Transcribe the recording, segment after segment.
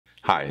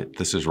Hi,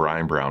 this is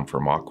Ryan Brown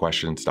from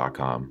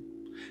mockquestions.com.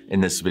 In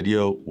this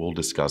video, we'll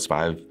discuss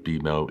 5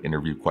 BMO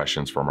interview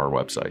questions from our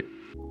website.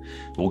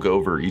 We'll go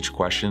over each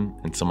question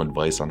and some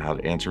advice on how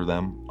to answer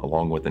them,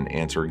 along with an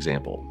answer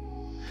example.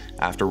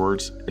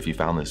 Afterwards, if you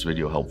found this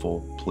video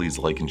helpful, please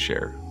like and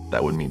share.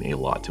 That would mean a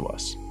lot to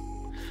us.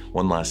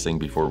 One last thing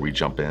before we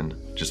jump in,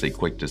 just a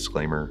quick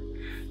disclaimer.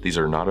 These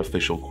are not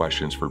official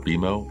questions for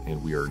BMO,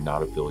 and we are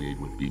not affiliated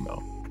with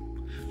BMO.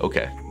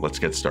 Okay, let's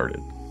get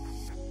started.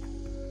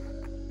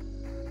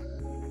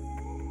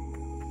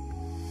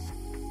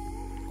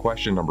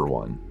 Question number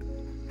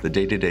 1. The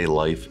day-to-day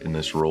life in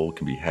this role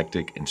can be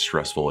hectic and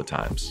stressful at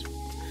times.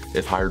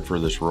 If hired for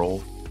this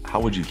role, how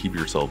would you keep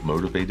yourself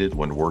motivated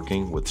when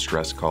working with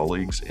stressed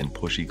colleagues and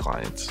pushy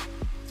clients?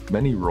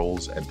 Many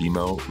roles at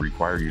BMO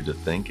require you to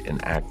think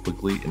and act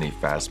quickly in a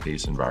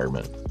fast-paced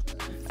environment.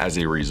 As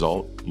a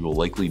result, you will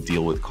likely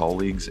deal with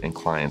colleagues and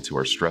clients who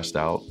are stressed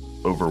out,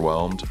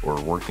 overwhelmed,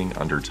 or working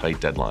under tight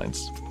deadlines.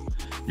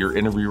 Your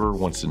interviewer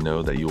wants to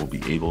know that you will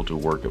be able to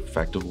work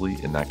effectively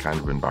in that kind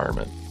of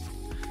environment.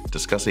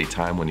 Discuss a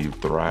time when you've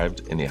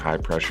thrived in a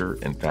high-pressure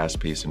and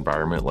fast-paced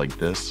environment like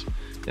this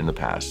in the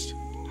past,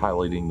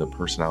 highlighting the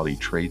personality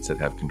traits that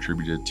have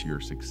contributed to your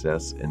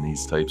success in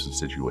these types of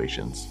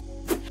situations.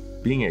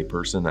 Being a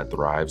person that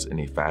thrives in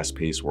a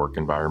fast-paced work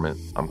environment,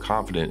 I'm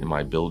confident in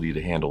my ability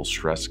to handle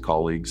stressed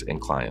colleagues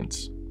and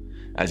clients.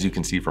 As you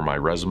can see from my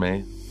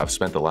resume, I've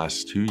spent the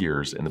last 2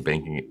 years in the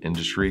banking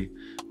industry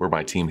where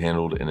my team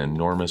handled an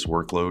enormous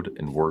workload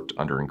and worked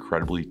under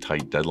incredibly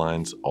tight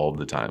deadlines all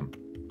the time.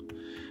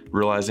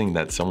 Realizing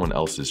that someone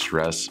else's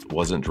stress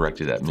wasn't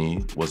directed at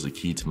me was the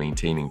key to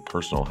maintaining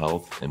personal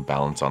health and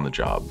balance on the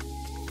job.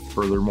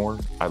 Furthermore,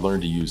 I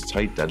learned to use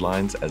tight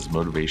deadlines as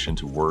motivation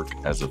to work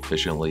as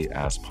efficiently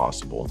as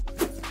possible.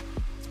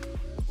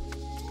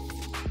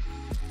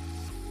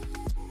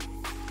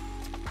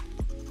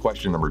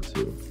 Question number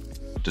 2.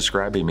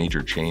 Describe a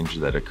major change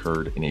that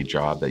occurred in a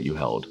job that you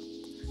held.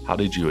 How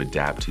did you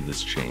adapt to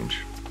this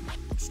change?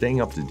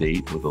 Staying up to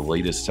date with the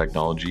latest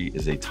technology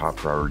is a top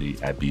priority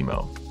at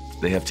BMO.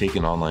 They have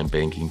taken online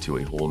banking to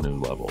a whole new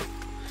level,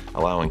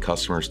 allowing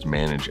customers to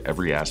manage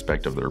every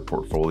aspect of their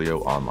portfolio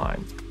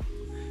online.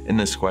 In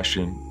this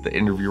question, the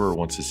interviewer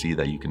wants to see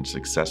that you can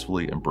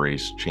successfully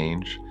embrace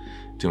change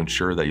to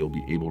ensure that you'll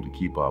be able to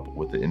keep up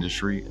with the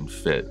industry and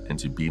fit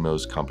into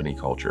BMO's company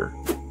culture.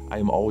 I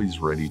am always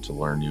ready to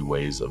learn new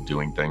ways of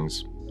doing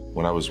things.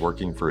 When I was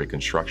working for a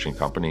construction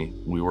company,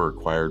 we were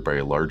acquired by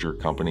a larger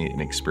company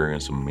and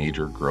experienced some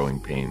major growing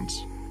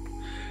pains.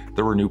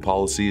 There were new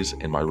policies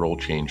and my role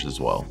changed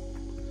as well.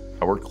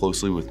 I worked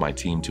closely with my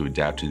team to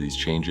adapt to these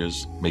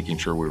changes, making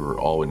sure we were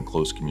all in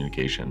close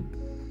communication.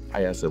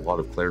 I asked a lot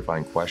of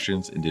clarifying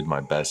questions and did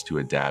my best to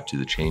adapt to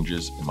the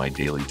changes in my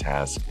daily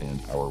tasks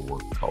and our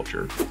work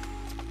culture.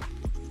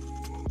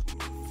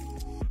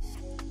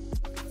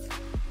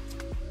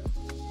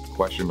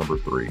 Question number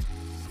 3.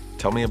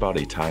 Tell me about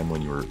a time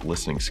when your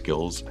listening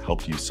skills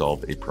helped you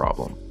solve a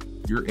problem.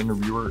 Your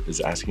interviewer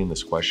is asking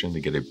this question to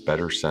get a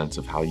better sense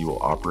of how you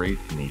will operate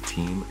in a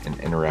team and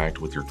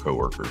interact with your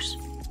coworkers.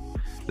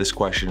 This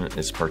question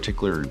is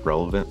particularly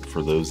relevant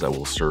for those that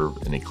will serve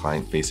in a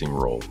client-facing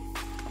role.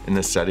 In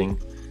this setting,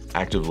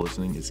 active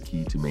listening is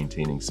key to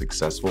maintaining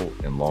successful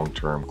and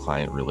long-term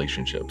client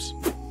relationships.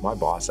 My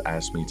boss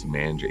asked me to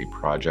manage a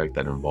project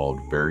that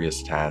involved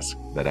various tasks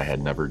that I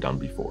had never done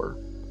before,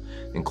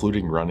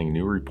 including running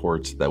new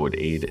reports that would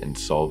aid in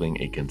solving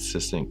a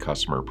consistent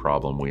customer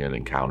problem we had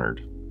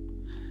encountered.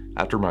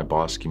 After my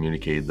boss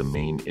communicated the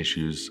main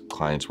issues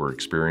clients were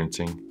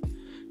experiencing,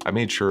 I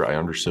made sure I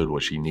understood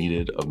what she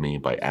needed of me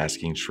by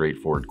asking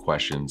straightforward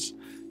questions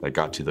that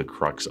got to the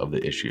crux of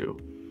the issue,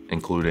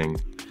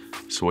 including,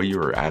 so what you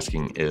are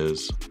asking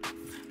is,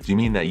 do you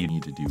mean that you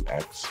need to do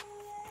X?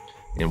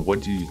 And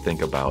what do you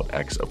think about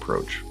X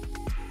approach?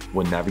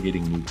 When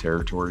navigating new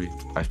territory,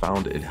 I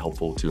found it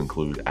helpful to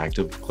include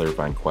active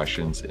clarifying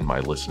questions in my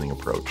listening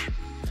approach.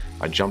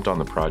 I jumped on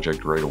the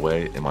project right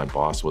away and my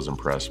boss was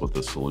impressed with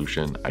the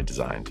solution I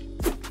designed.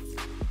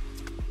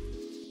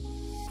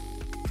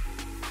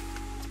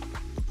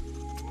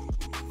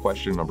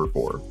 Question number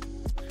 4.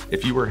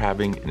 If you were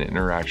having an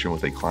interaction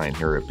with a client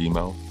here at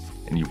BMO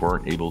and you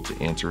weren't able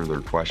to answer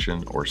their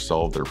question or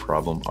solve their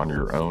problem on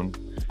your own,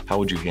 how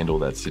would you handle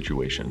that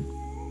situation?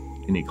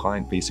 In a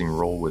client-facing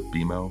role with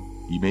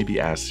BMO, you may be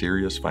asked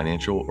serious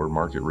financial or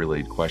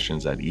market-related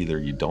questions that either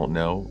you don't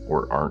know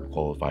or aren't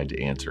qualified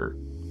to answer.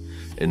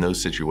 In those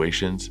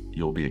situations,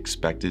 you'll be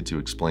expected to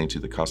explain to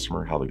the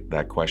customer how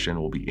that question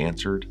will be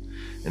answered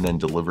and then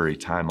deliver a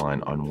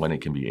timeline on when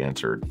it can be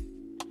answered.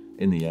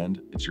 In the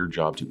end, it's your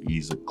job to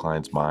ease the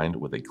client's mind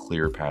with a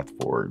clear path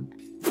forward.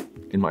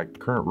 In my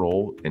current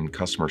role in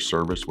customer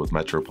service with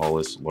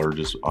Metropolis'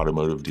 largest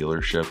automotive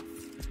dealership,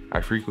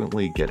 I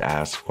frequently get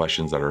asked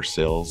questions that our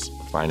sales,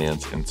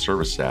 finance, and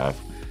service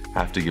staff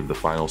have to give the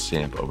final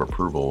stamp of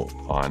approval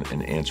on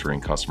in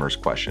answering customers'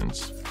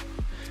 questions.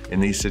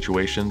 In these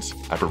situations,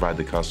 I provide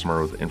the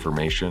customer with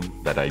information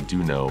that I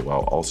do know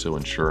while also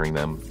ensuring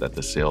them that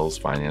the sales,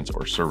 finance,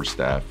 or service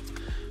staff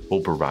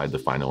will provide the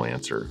final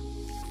answer.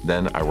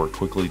 Then I work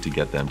quickly to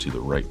get them to the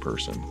right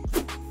person.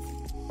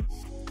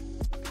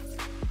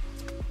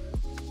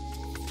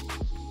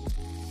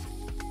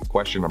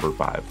 Question number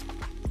 5.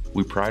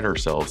 We pride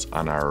ourselves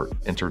on our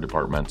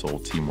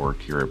interdepartmental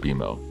teamwork here at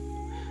BMO.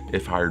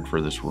 If hired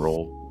for this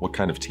role, what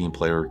kind of team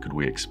player could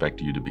we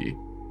expect you to be?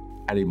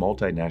 At a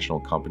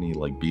multinational company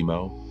like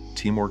BMO,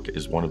 teamwork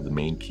is one of the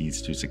main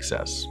keys to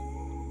success.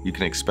 You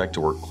can expect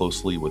to work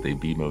closely with a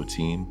BMO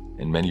team,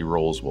 and many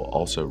roles will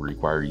also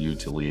require you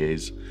to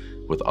liaise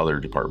with other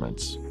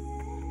departments.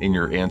 In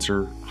your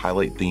answer,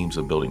 highlight themes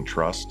of building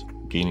trust,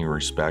 gaining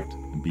respect,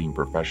 and being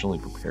professionally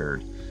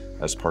prepared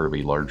as part of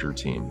a larger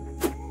team.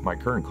 My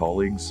current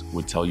colleagues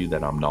would tell you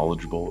that I'm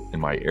knowledgeable in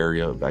my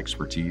area of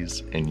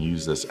expertise and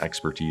use this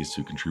expertise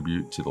to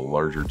contribute to the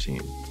larger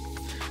team.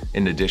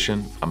 In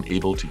addition, I'm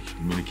able to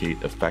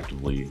communicate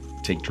effectively,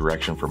 take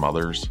direction from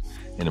others,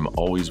 and am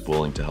always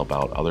willing to help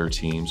out other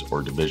teams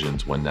or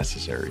divisions when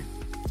necessary.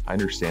 I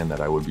understand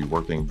that I would be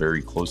working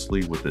very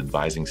closely with the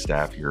advising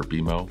staff here at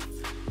BMO,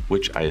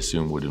 which I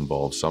assume would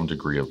involve some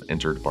degree of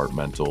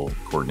interdepartmental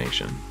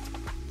coordination.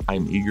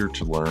 I'm eager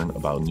to learn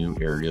about new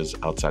areas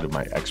outside of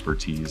my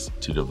expertise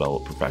to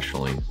develop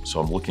professionally,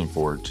 so I'm looking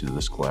forward to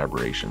this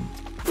collaboration.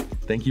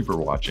 Thank you for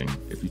watching.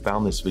 If you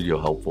found this video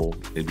helpful,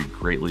 it'd be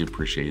greatly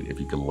appreciated if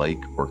you could like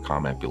or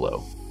comment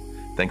below.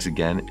 Thanks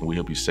again, and we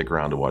hope you stick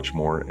around to watch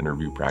more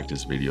interview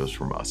practice videos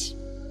from us.